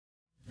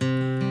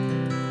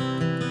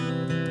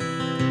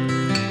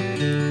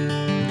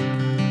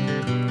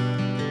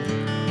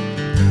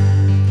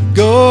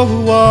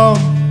on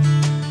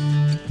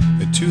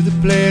to the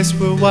place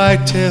where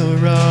whitetail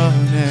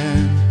run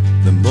and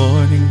the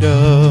morning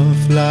dove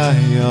fly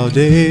all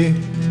day.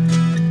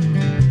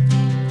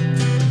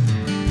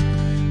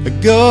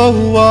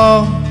 Go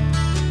on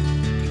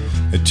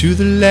to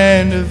the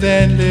land of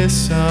endless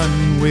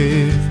sun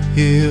with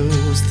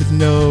hills that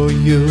know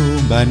you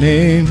by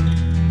name.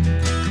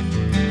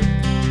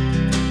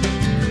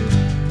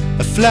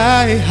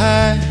 Fly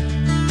high,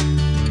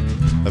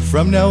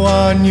 from now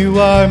on you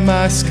are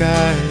my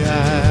sky.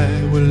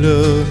 I will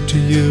look to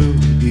you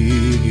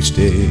each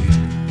day,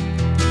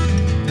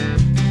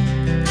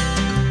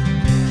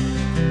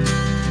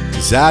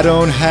 'cause I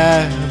don't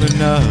have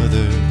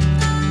another.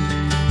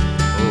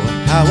 Oh,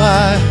 how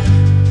I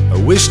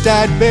wished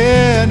I'd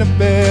been a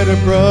better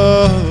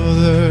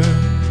brother.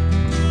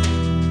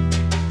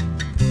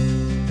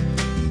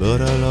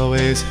 But I'll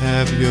always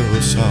have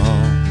your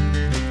song.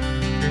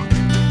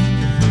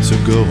 So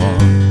go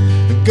on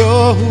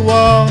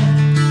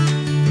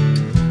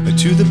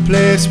to the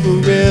place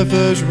where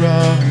rivers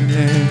run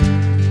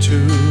and to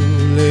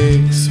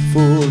lakes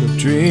full of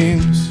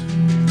dreams.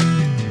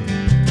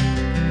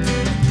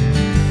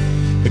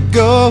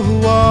 Go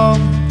on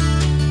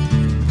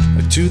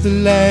to the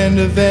land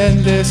of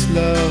endless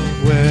love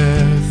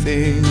where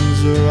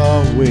things are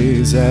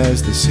always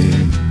as they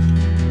seem.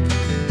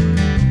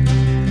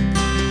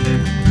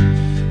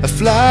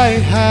 Fly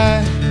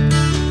high,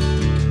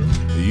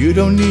 you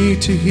don't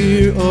need to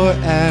hear or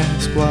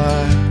ask why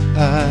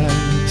I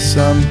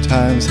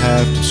sometimes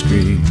have to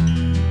scream,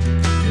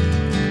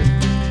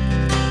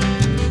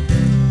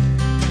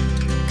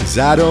 'cause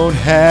I don't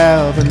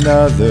have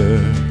another.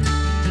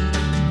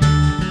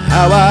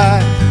 How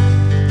I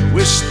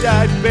wished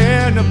I'd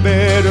been a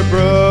better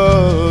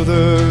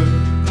brother.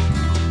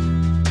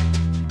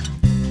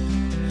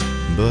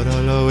 But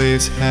I'll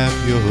always have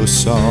your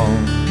song.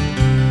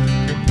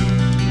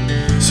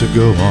 So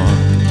go on.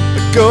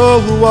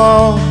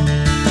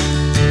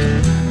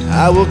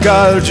 I will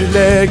guard your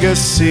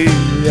legacy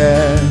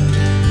and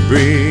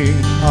bring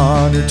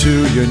honor to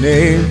your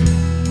name.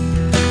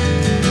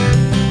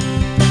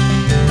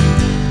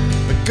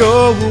 Go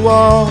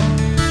on,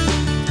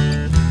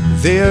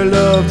 they are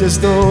loved as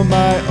though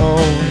my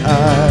own. I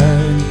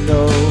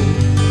know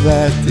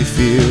that they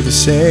feel the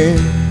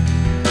same.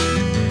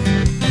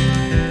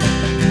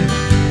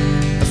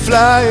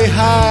 Fly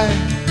high,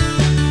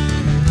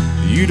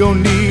 you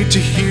don't need to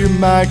hear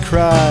my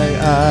cry.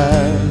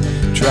 I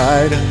try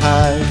to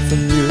hide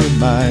from you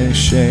my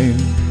shame,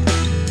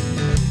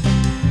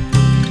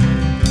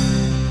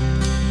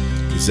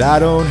 'cause I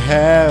don't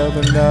have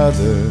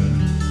another.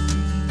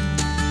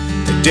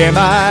 Damn,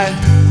 I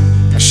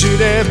should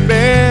have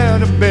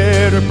been a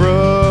better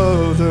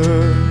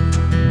brother.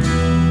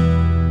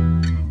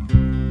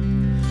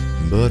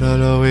 But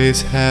I'll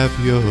always have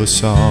your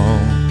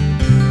song.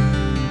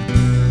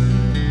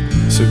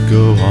 So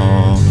go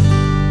on.